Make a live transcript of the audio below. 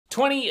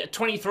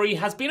2023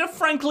 has been a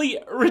frankly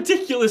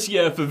ridiculous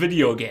year for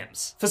video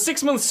games. For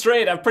 6 months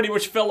straight, I've pretty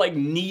much felt like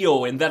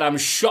Neo in that I'm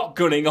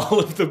shotgunning all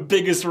of the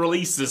biggest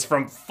releases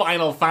from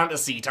Final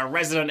Fantasy to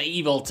Resident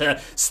Evil to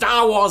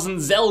Star Wars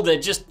and Zelda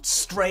just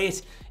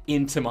straight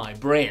into my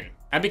brain.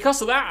 And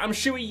because of that, I'm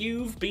sure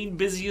you've been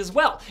busy as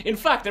well. In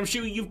fact, I'm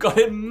sure you've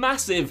got a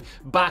massive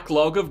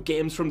backlog of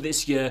games from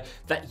this year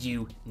that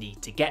you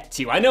need to get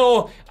to. I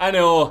know,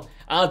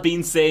 I've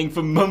been saying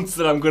for months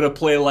that I'm going to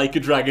play Like a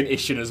Dragon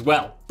Ishin as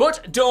well.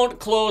 But don't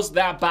close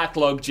that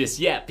backlog just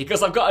yet,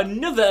 because I've got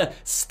another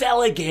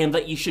stellar game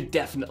that you should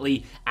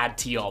definitely add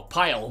to your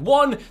pile.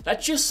 One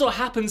that just so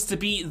happens to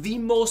be the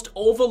most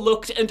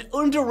overlooked and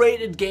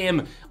underrated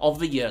game of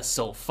the year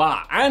so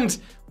far, and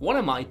one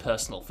of my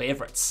personal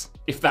favorites.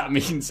 If that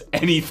means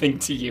anything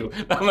to you,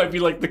 that might be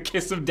like the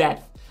kiss of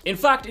death. In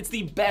fact, it's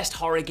the best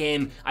horror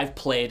game I've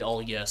played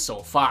all year so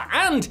far,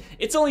 and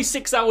it's only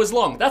 6 hours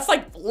long. That's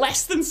like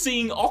less than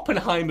seeing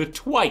Oppenheimer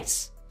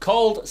twice.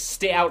 Called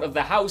Stay Out of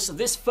the House,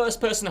 this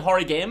first-person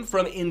horror game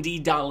from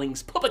indie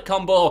darlings Puppet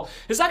Combo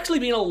has actually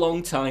been a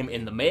long time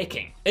in the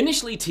making.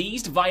 Initially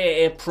teased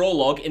via a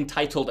prologue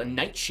entitled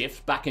Night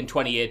Shift back in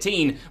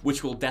 2018,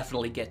 which we'll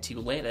definitely get to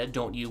later,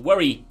 don't you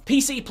worry.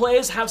 PC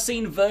players have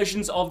seen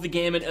versions of the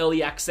game in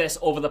early access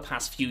over the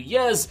past few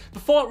years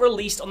before it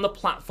released on the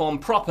platform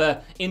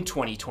proper in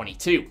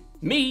 2022.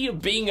 Me,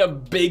 being a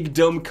big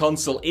dumb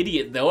console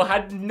idiot though,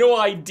 had no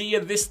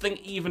idea this thing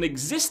even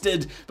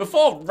existed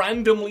before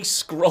randomly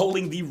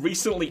scrolling the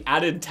recently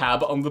added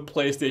tab on the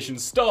PlayStation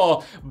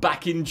Store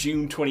back in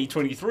June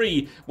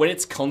 2023 when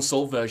its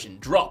console version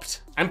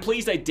dropped. I'm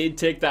pleased I did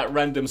take that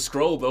random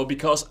scroll though,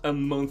 because a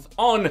month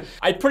on,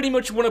 I pretty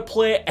much want to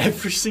play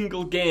every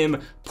single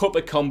game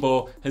Puppet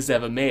Combo has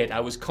ever made.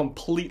 I was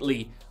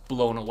completely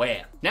blown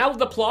away. Now,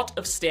 the plot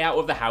of Stay Out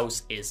of the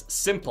House is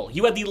simple.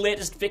 You are the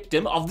latest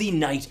victim of the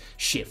Night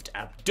Shift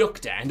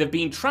abductor and have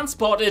been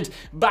transported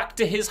back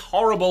to his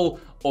horrible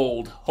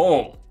old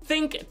home.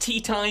 Think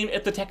tea time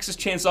at the Texas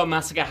Chainsaw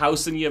Massacre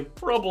house and you're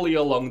probably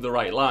along the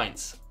right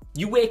lines.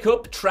 You wake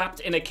up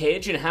trapped in a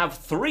cage and have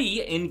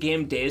 3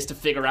 in-game days to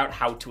figure out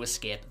how to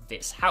escape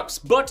this house.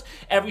 But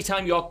every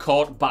time you're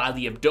caught by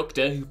the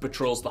abductor who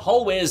patrols the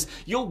hallways,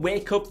 you'll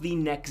wake up the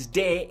next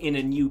day in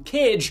a new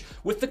cage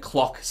with the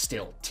clock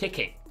still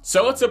ticking.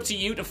 So it's up to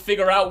you to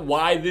figure out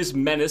why this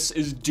menace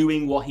is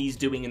doing what he's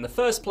doing in the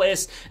first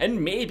place,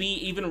 and maybe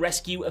even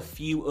rescue a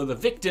few other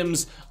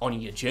victims on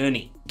your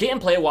journey.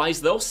 Gameplay-wise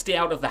though, Stay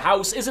Out of the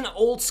House is an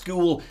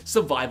old-school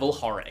survival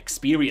horror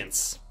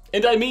experience.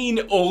 And I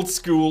mean old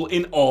school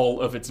in all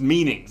of its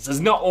meanings,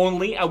 as not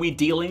only are we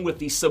dealing with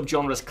the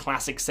subgenre's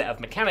classic set of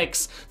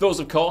mechanics,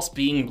 those of course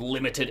being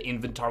limited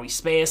inventory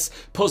space,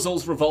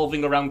 puzzles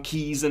revolving around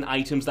keys and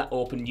items that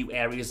open new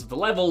areas of the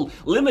level,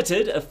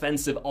 limited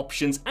offensive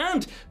options,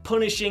 and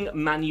punishing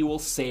manual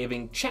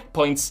saving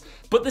checkpoints,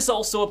 but this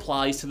also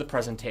applies to the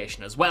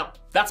presentation as well.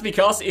 That's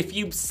because if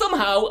you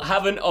somehow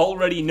haven't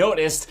already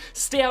noticed,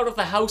 Stay Out of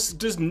the House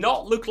does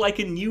not look like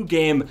a new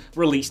game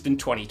released in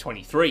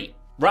 2023.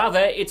 Rather,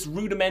 its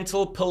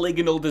rudimental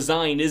polygonal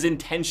design is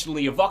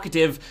intentionally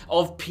evocative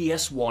of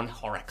PS1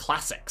 horror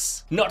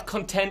classics. Not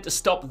content to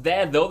stop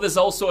there though, there's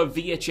also a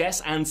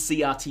VHS and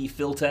CRT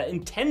filter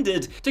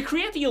intended to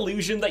create the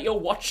illusion that you're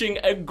watching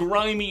a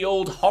grimy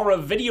old horror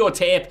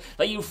videotape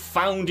that you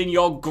found in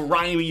your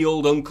grimy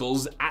old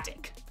uncle's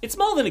attic. It's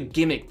more than a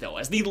gimmick though,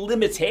 as the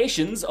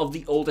limitations of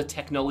the older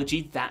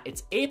technology that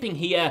it's aping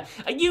here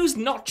are used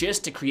not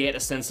just to create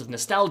a sense of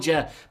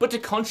nostalgia, but to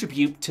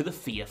contribute to the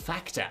fear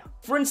factor.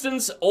 For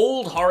instance,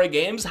 old horror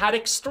games had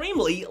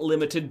extremely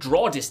limited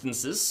draw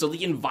distances, so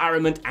the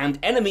environment and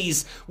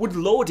enemies would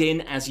load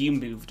in as you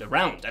moved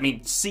around. I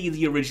mean, see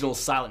the original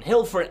Silent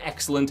Hill for an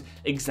excellent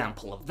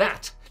example of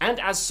that.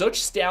 And as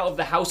such, Stay Out of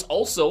the House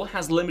also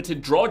has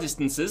limited draw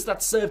distances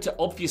that serve to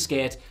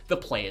obfuscate the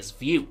player's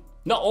view.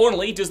 Not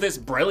only does this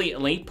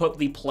brilliantly put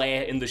the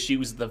player in the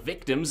shoes of the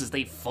victims as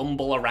they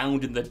fumble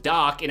around in the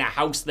dark in a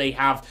house they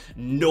have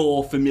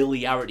no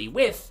familiarity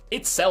with,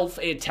 itself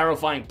a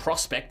terrifying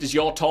prospect as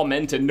your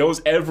tormentor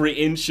knows every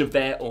inch of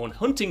their own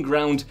hunting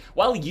ground,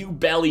 while you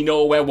barely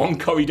know where one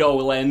corridor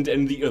will end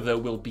and the other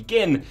will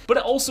begin, but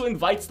it also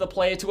invites the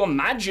player to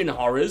imagine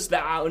horrors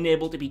that are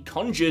unable to be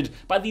conjured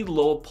by the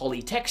low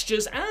poly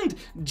textures and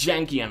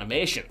janky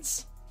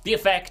animations. The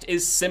effect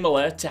is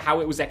similar to how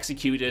it was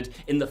executed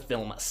in the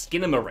film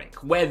Skinamarink,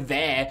 where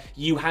there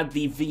you had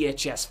the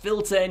VHS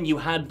filter and you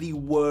had the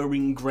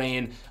whirring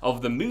grain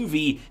of the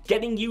movie,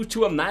 getting you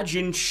to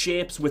imagine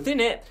shapes within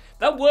it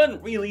that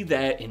weren't really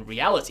there in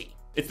reality.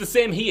 It's the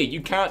same here, you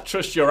can't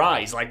trust your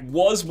eyes. Like,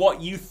 was what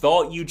you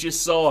thought you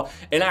just saw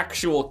an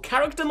actual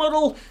character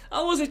model,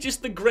 or was it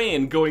just the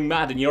grain going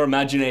mad and your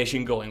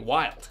imagination going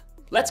wild?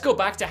 Let's go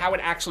back to how it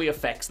actually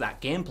affects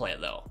that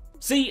gameplay though.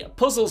 See,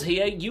 puzzles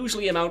here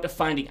usually amount to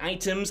finding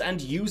items and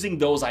using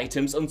those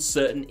items on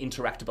certain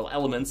interactable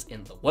elements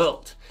in the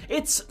world.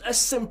 It's a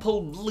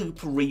simple loop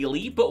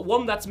really, but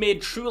one that's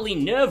made truly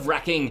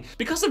nerve-wracking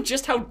because of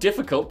just how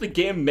difficult the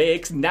game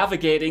makes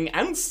navigating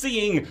and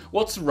seeing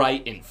what's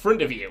right in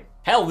front of you.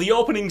 Hell, the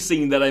opening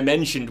scene that I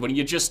mentioned when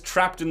you're just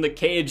trapped in the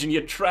cage and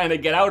you're trying to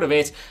get out of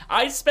it,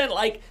 I spent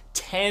like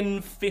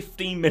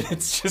 10-15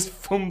 minutes just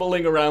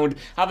fumbling around,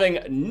 having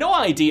no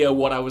idea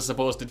what I was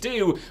supposed to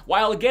do,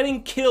 while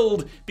getting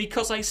killed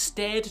because I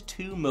stared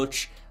too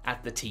much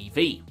at the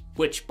TV.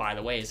 Which, by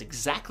the way, is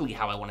exactly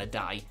how I want to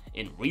die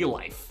in real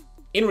life.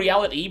 In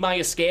reality, my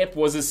escape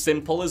was as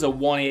simple as a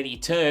 180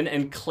 turn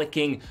and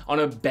clicking on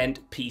a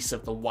bent piece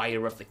of the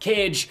wire of the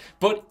cage,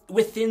 but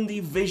within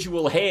the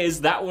visual haze,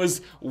 that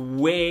was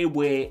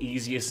way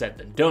easier said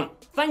than done.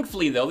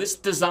 Thankfully though, this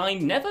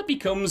design never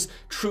becomes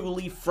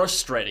truly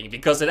frustrating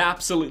because it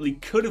absolutely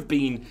could have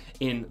been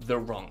in the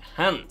wrong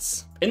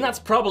hands. And that's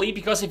probably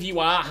because if you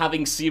are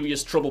having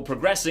serious trouble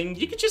progressing,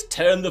 you could just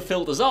turn the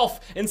filters off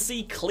and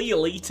see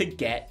clearly to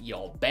get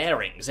your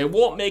bearings. It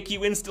won't make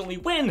you instantly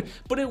win,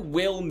 but it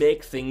will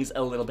make things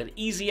a little bit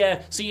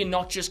easier so you're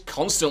not just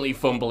constantly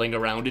fumbling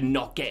around and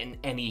not getting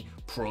any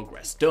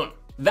progress done.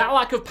 That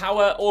lack of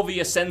power over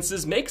your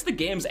senses makes the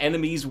game's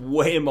enemies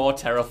way more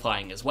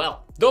terrifying as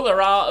well. Though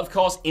there are, of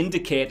course,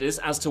 indicators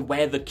as to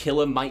where the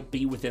killer might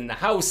be within the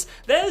house,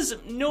 there's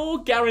no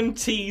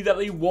guarantee that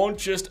they won't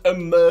just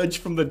emerge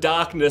from the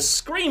darkness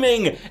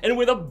screaming and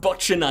with a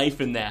butcher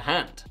knife in their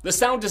hand. The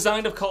sound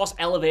design, of course,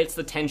 elevates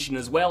the tension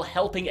as well,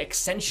 helping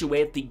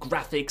accentuate the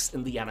graphics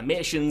and the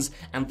animations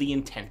and the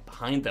intent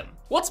behind them.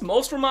 What's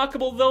most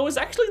remarkable, though, is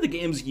actually the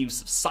game's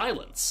use of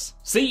silence.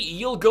 See,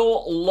 you'll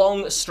go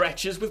long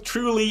stretches with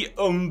truly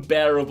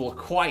unbearable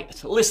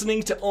quiet,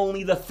 listening to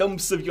only the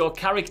thumps of your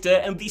character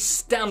and the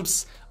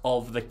stamps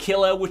of the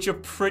killer, which are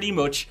pretty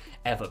much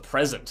ever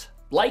present.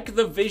 Like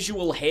the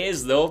visual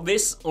haze though,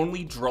 this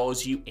only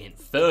draws you in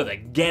further,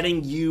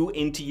 getting you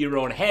into your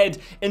own head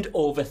and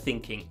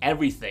overthinking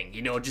everything.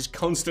 You know, just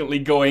constantly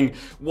going,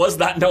 was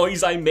that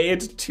noise I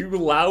made too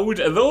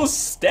loud? Are those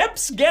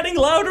steps getting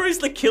louder? Is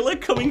the killer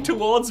coming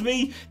towards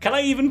me? Can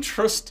I even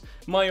trust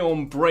my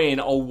own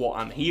brain or what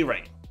I'm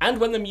hearing? And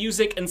when the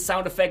music and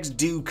sound effects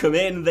do come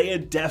in, they are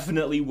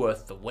definitely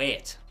worth the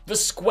wait. The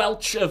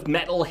squelch of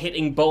metal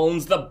hitting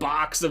bones, the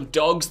barks of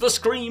dogs, the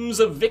screams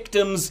of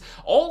victims,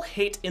 all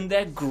hit in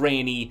their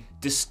grainy,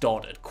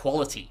 distorted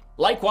quality.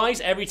 Likewise,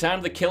 every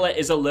time the killer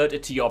is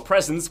alerted to your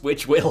presence,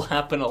 which will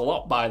happen a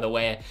lot by the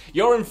way,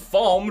 you're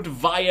informed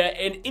via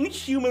an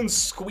inhuman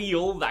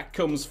squeal that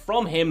comes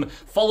from him,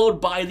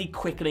 followed by the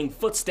quickening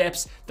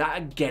footsteps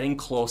that are getting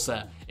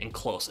closer and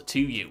closer to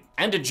you.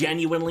 And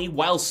genuinely,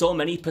 while so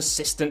many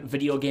persistent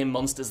video game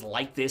monsters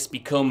like this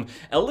become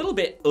a little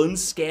bit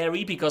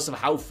unscary because of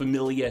how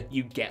familiar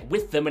you get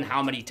with them and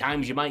how many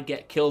times you might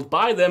get killed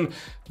by them,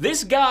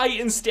 this guy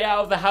in Stay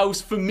Out of the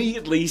House, for me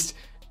at least,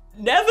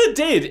 never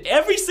did.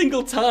 Every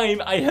single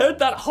time I heard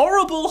that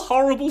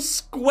horrible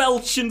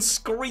squelch and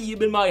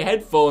scream in my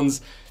headphones,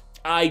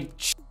 I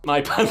shit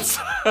my pants.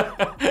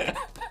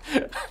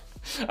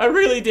 I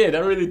really did.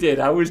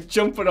 I was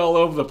jumping all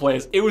over the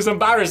place. It was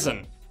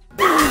embarrassing.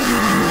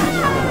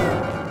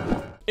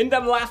 And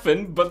I'm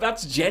laughing, but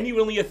that's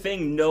genuinely a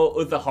thing no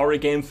other horror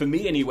game, for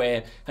me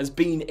anyway, has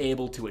been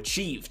able to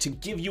achieve. To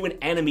give you an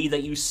enemy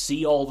that you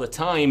see all the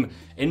time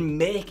and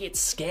make it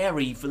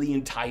scary for the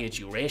entire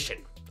duration.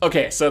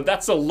 Okay, so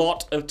that's a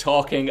lot of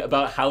talking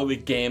about how the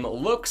game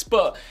looks,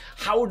 but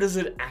how does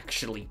it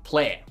actually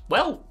play?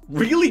 Well,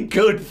 really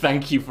good,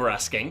 thank you for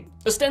asking.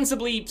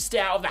 Ostensibly, Stay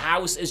Out of the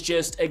House is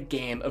just a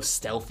game of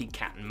stealthy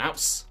cat and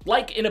mouse.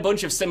 Like in a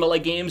bunch of similar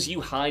games,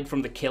 you hide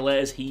from the killer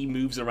as he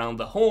moves around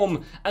the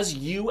home, as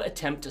you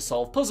attempt to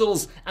solve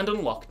puzzles and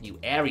unlock new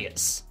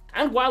areas.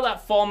 And while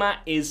that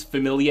format is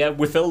familiar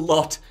with a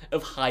lot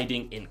of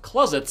hiding in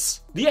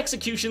closets, the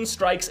execution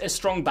strikes a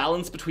strong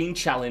balance between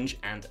challenge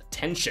and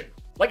tension.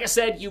 Like I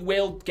said, you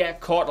will get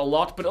caught a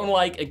lot, but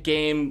unlike a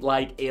game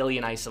like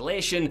Alien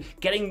Isolation,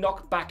 getting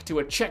knocked back to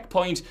a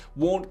checkpoint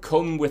won't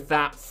come with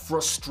that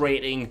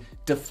frustrating,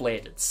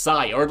 deflated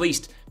sigh, or at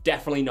least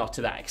definitely not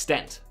to that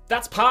extent.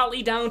 That's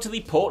partly down to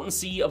the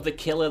potency of the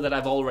killer that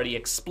I've already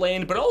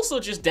explained, but also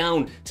just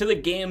down to the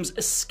game's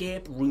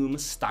escape room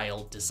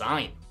style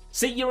design.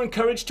 See, you're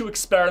encouraged to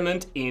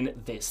experiment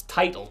in this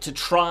title, to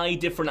try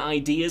different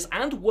ideas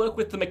and work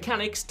with the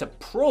mechanics to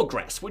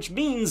progress, which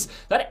means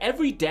that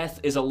every death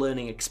is a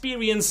learning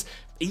experience,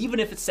 even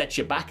if it sets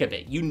you back a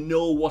bit. You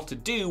know what to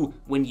do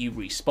when you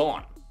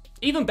respawn.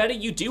 Even better,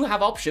 you do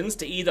have options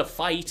to either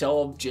fight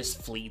or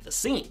just flee the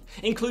scene,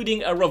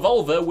 including a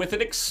revolver with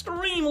an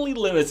extremely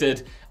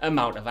limited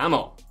amount of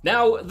ammo.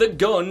 Now, the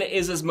gun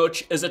is as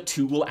much as a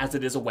tool as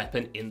it is a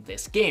weapon in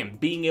this game,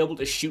 being able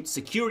to shoot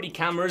security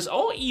cameras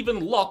or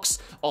even locks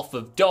off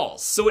of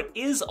doors, so it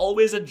is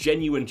always a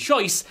genuine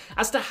choice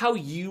as to how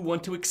you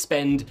want to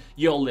expend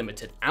your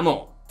limited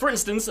ammo. For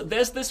instance,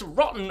 there's this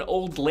rotten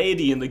old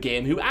lady in the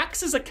game who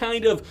acts as a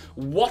kind of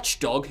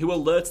watchdog who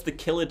alerts the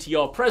killer to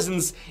your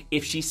presence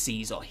if she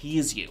sees or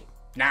hears you.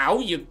 Now,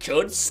 you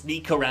could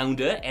sneak around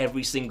her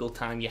every single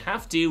time you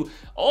have to,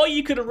 or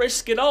you could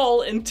risk it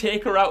all and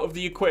take her out of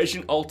the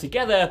equation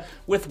altogether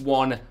with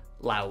one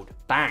loud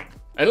bang.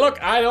 And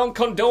look, I don't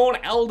condone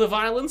elder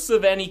violence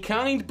of any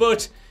kind,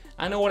 but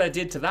I know what I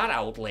did to that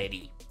old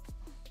lady.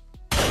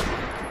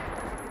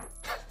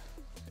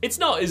 It's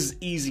not as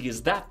easy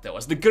as that though,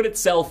 as the gun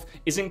itself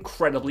is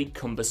incredibly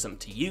cumbersome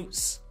to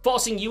use,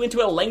 forcing you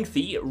into a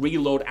lengthy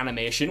reload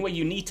animation where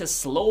you need to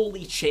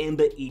slowly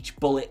chamber each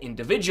bullet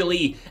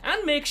individually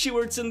and make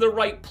sure it's in the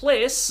right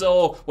place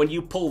so when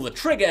you pull the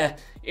trigger,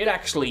 it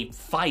actually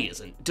fires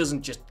and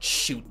doesn't just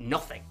shoot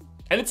nothing.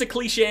 And it's a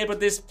cliche, but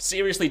this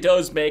seriously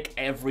does make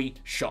every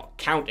shot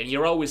count, and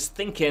you're always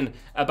thinking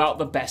about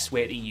the best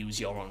way to use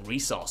your own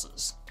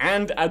resources.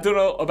 And I don't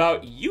know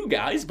about you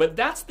guys, but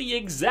that's the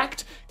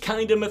exact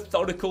kind of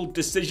methodical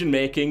decision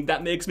making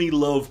that makes me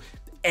love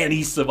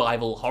any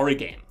survival horror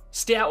game.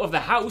 Stay Out of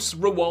the House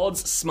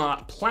rewards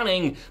smart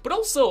planning, but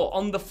also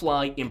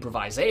on-the-fly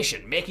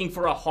improvisation, making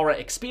for a horror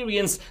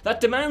experience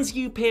that demands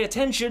you pay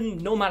attention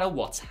no matter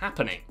what's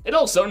happening. It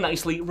also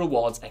nicely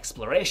rewards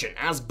exploration,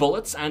 as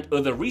bullets and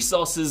other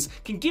resources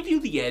can give you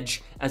the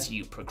edge as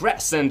you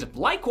progress, and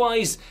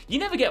likewise, you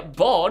never get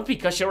bored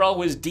because you're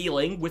always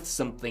dealing with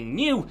something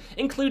new,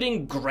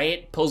 including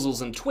great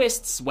puzzles and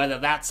twists, whether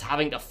that's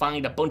having to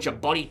find a bunch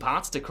of body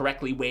parts to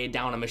correctly weigh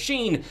down a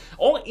machine,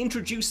 or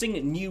introducing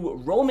new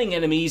roaming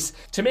enemies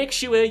to make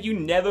sure you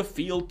never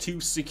feel too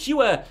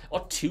secure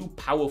or too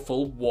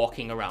powerful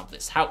walking around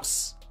this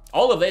house.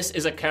 All of this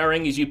is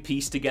occurring as you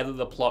piece together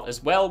the plot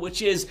as well,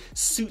 which is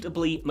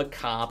suitably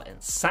macabre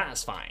and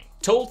satisfying,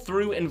 told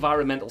through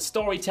environmental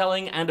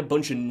storytelling and a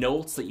bunch of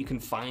notes that you can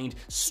find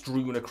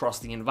strewn across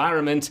the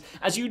environment.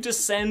 As you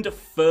descend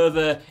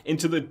further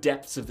into the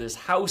depths of this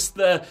house,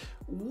 the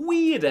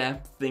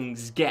weirder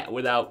things get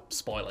without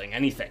spoiling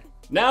anything.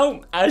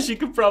 Now, as you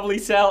can probably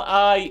tell,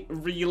 I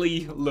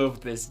really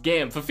love this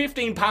game. For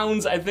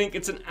 £15, I think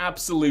it's an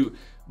absolute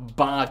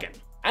bargain.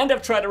 And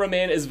I've tried to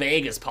remain as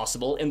vague as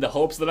possible in the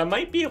hopes that I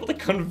might be able to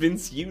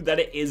convince you that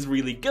it is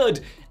really good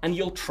and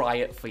you'll try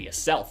it for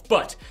yourself.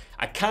 But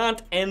I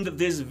can't end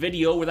this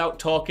video without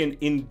talking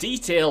in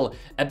detail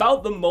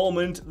about the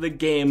moment the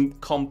game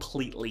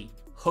completely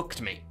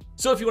hooked me.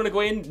 So if you want to go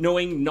in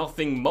knowing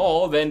nothing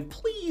more, then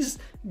please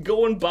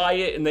go and buy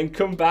it and then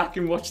come back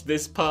and watch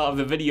this part of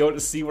the video to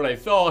see what I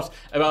thought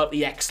about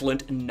the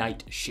excellent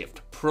Night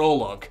Shift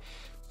prologue.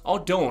 Or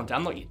don't,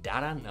 I'm not your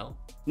dad, I know.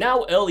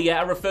 Now, earlier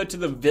I referred to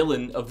the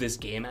villain of this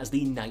game as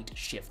the Night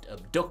Shift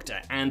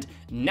Abductor, and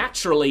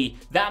naturally,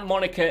 that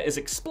moniker is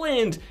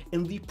explained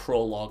in the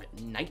prologue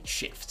Night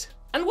Shift.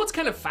 And what's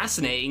kind of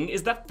fascinating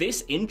is that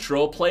this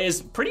intro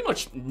plays pretty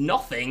much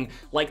nothing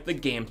like the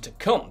game to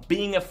come,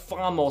 being a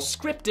far more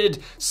scripted,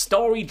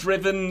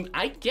 story-driven,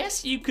 I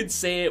guess you could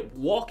say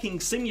walking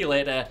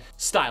simulator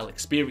style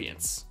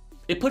experience.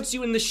 It puts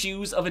you in the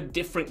shoes of a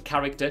different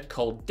character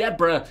called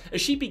Deborah as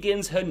she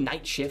begins her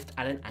night shift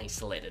at an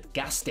isolated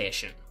gas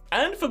station.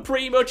 And for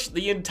pretty much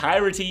the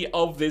entirety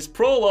of this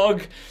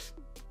prologue,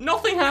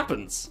 nothing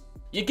happens.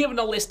 You're given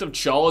a list of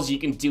chores you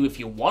can do if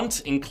you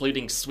want,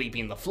 including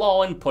sweeping the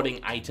floor and putting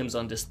items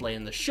on display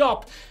in the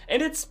shop,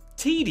 and it's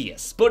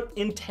tedious, but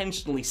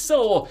intentionally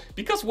so,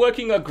 because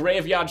working a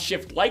graveyard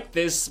shift like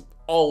this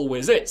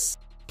always is.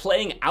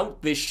 Playing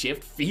out this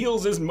shift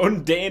feels as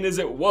mundane as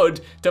it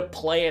would to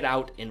play it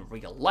out in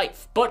real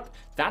life, but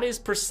that is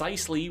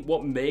precisely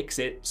what makes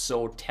it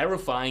so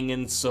terrifying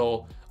and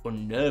so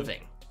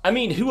unnerving. I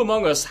mean, who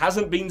among us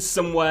hasn't been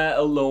somewhere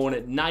alone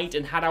at night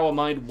and had our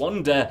mind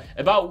wander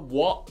about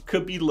what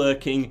could be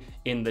lurking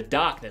in the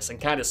darkness and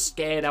kind of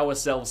scared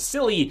ourselves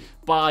silly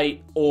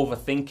by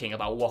overthinking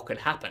about what could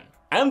happen?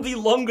 And the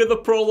longer the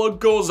prologue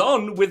goes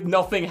on with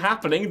nothing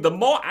happening, the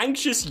more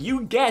anxious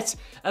you get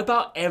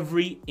about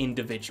every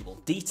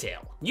individual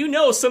detail. You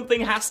know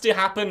something has to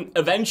happen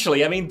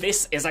eventually. I mean,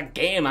 this is a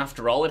game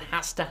after all. It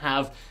has to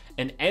have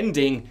an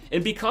ending,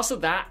 and because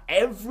of that,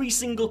 every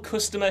single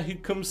customer who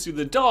comes through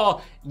the door,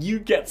 you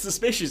get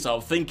suspicious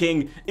of,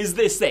 thinking, is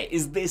this it?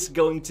 Is this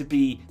going to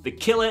be the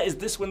killer? Is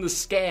this when the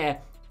scare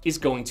is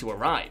going to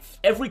arrive?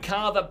 Every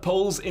car that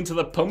pulls into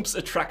the pumps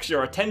attracts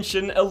your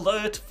attention,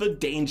 alert for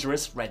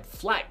dangerous red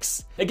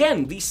flags.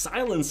 Again, the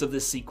silence of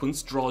this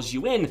sequence draws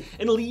you in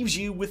and leaves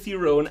you with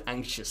your own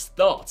anxious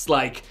thoughts,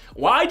 like,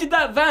 why did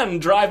that van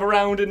drive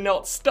around and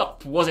not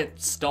stop? Was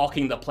it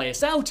stalking the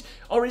place out,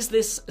 or is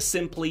this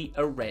simply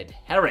a red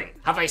herring?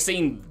 Have I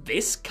seen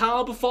this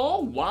car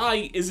before?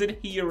 Why is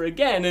it here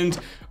again? And,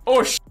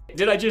 oh shit,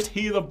 did I just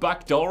hear the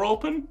back door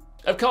open?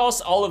 Of course,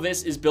 all of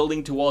this is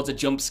building towards a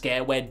jump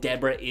scare where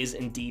Deborah is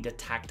indeed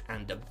attacked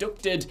and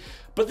abducted,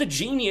 but the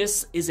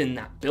genius is in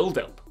that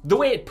build-up. The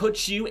way it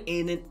puts you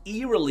in an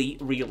eerily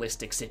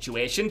realistic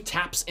situation,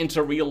 taps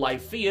into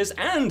real-life fears,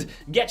 and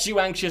gets you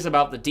anxious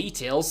about the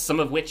details,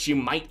 some of which you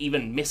might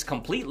even miss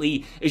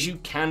completely as you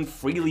can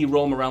freely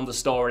roam around the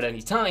store at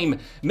any time,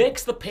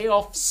 makes the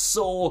payoff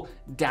so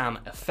damn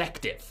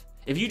effective.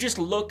 If you just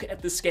look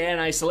at the scare in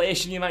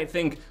isolation, you might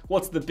think,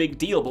 what's the big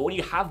deal? But when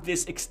you have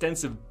this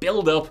extensive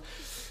build-up,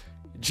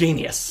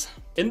 genius.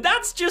 And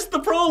that's just the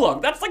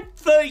prologue. That's like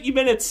 30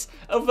 minutes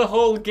of the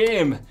whole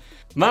game.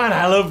 Man,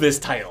 I love this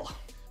title.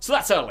 So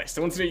that's our list.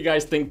 I want to know what you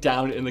guys think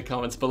down in the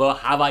comments below.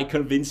 Have I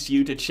convinced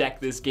you to check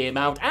this game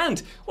out?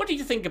 And what do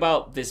you think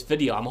about this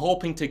video? I'm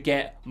hoping to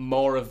get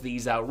more of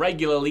these out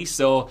regularly,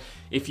 so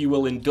if you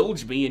will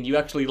indulge me and you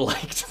actually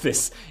liked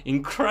this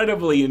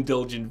incredibly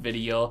indulgent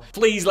video,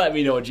 please let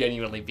me know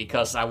genuinely,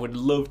 because I would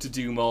love to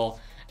do more.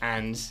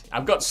 And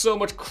I've got so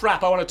much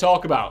crap I want to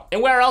talk about.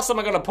 And where else am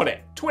I going to put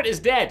it?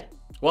 Twitter's dead.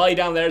 While you're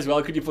down there as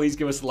well, could you please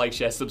give us a like,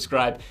 share,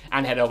 subscribe,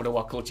 and head over to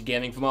What Culture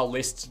Gaming for more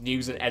lists,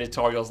 news, and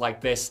editorials like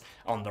this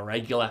on the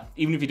regular.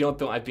 Even if you don't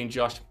think I've been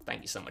Josh,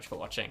 thank you so much for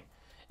watching.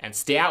 And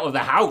stay out of the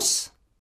house!